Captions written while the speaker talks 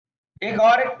एक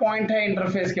पॉइंट है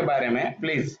इंटरफेस के बारे में,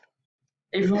 please.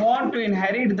 If you want to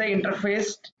inherit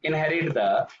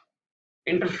the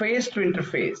interface to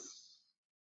interface,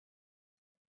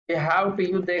 you have to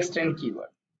use the extend keyword.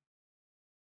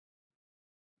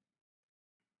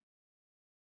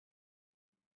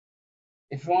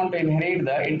 If you want to inherit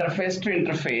the interface to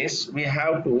interface, we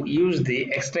have to use the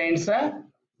extends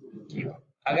keyword.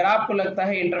 अगर आपको लगता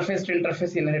है interface to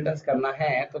interface inheritance करना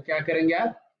है तो क्या करेंगे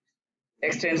आप?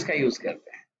 एक्सटेंड्स का यूज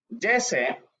करते हैं। जैसे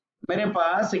मेरे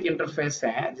पास एक इंटरफेस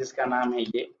है जिसका नाम है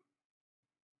ये,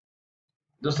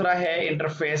 दूसरा है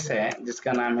इंटरफेस है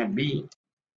जिसका नाम है बी,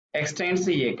 एक्सटेंड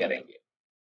से ये करेंगे।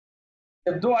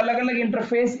 जब दो अलग अलग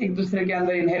इंटरफेस एक दूसरे के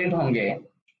अंदर इनहेरिट होंगे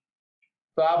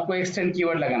तो आपको एक्सटेंड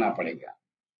कीवर्ड लगाना पड़ेगा।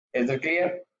 Is it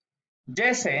clear?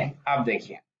 जैसे आप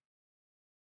देखिए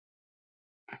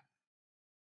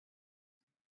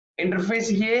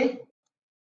इंटरफेस ये,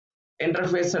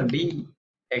 इंटरफेस डी,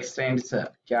 एक्सटेंड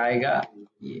क्या आएगा?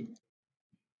 ये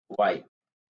वाई।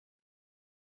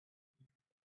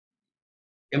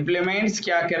 इंप्लीमेंट्स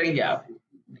क्या करेंगे आप?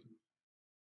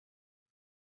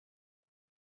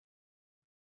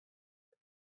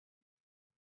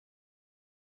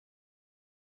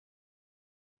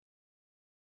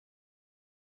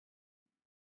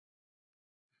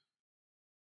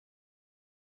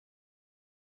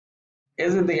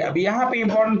 अब यहाँ पे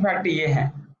इंपॉर्टेंट फैक्ट ये है,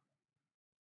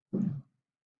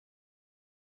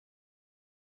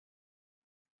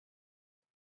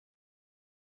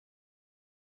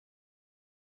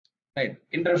 राइट?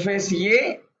 इंटरफेस ये,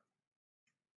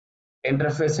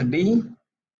 इंटरफेस डी,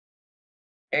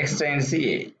 एक्सटेंड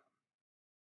ये,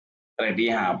 राइट?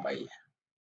 यहाँ आप आइए,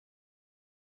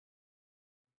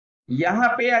 यहाँ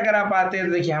पे अगर आप आते हैं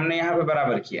तो देखिए हमने यहाँ पे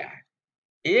बराबर किया है।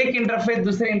 एक इंटरफेस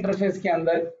दूसरे इंटरफेस के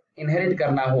अंदर इनहेरिट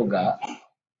करना होगा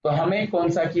तो हमें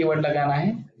कौन सा कीवर्ड लगाना है?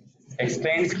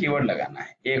 एक्सटेंड्स कीवर्ड लगाना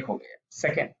है। एक हो गया।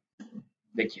 सेकंड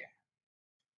देखिए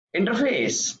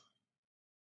इंटरफेस,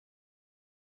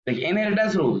 देखिए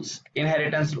इनहेरिटेंस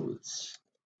रूल्स,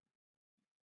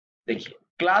 देखिए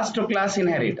क्लास टू क्लास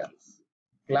इनहेरिटेंस,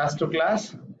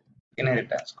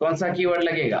 कौन सा कीवर्ड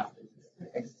लगेगा?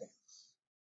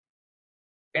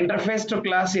 इंटरफेस टू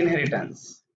क्लास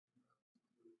इनहेरिटेंस,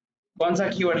 कौन सा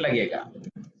कीवर्ड लगेगा?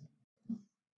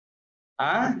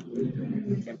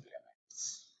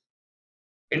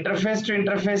 Interface to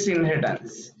interface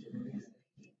inheritance,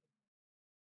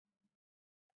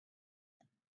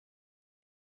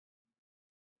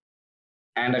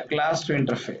 and a class to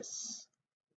interface,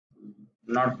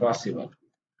 not possible।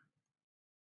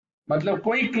 मतलब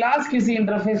कोई क्लास किसी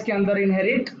इंटरफेस के अंदर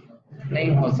इनहेरिट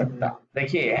नहीं हो सकता।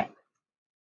 देखिए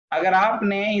अगर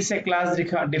आपने इसे क्लास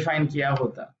डिफाइन किया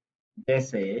होता,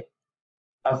 जैसे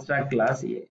अब्स्ट्रैक्ट क्लास,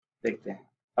 ये देखते हैं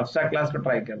अब्स्ट्रैक्ट क्लास को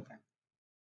ट्राई करते हैं।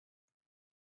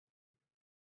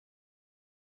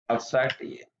 अब्स्ट्रैक्ट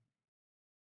ये,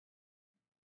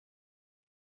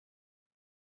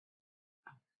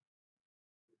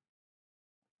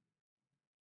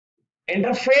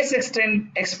 interface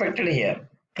extend expected here,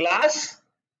 class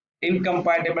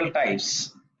incompatible types।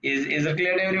 is it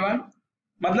clear everyone?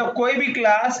 मतलब कोई भी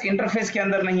क्लास इंटरफेस के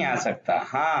अंदर नहीं आ सकता,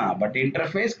 हाँ बट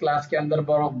इंटरफेस क्लास के अंदर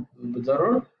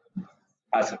जरूर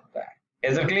आ सकता है।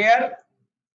 Is it clear?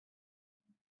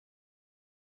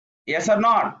 यस और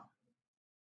नॉट?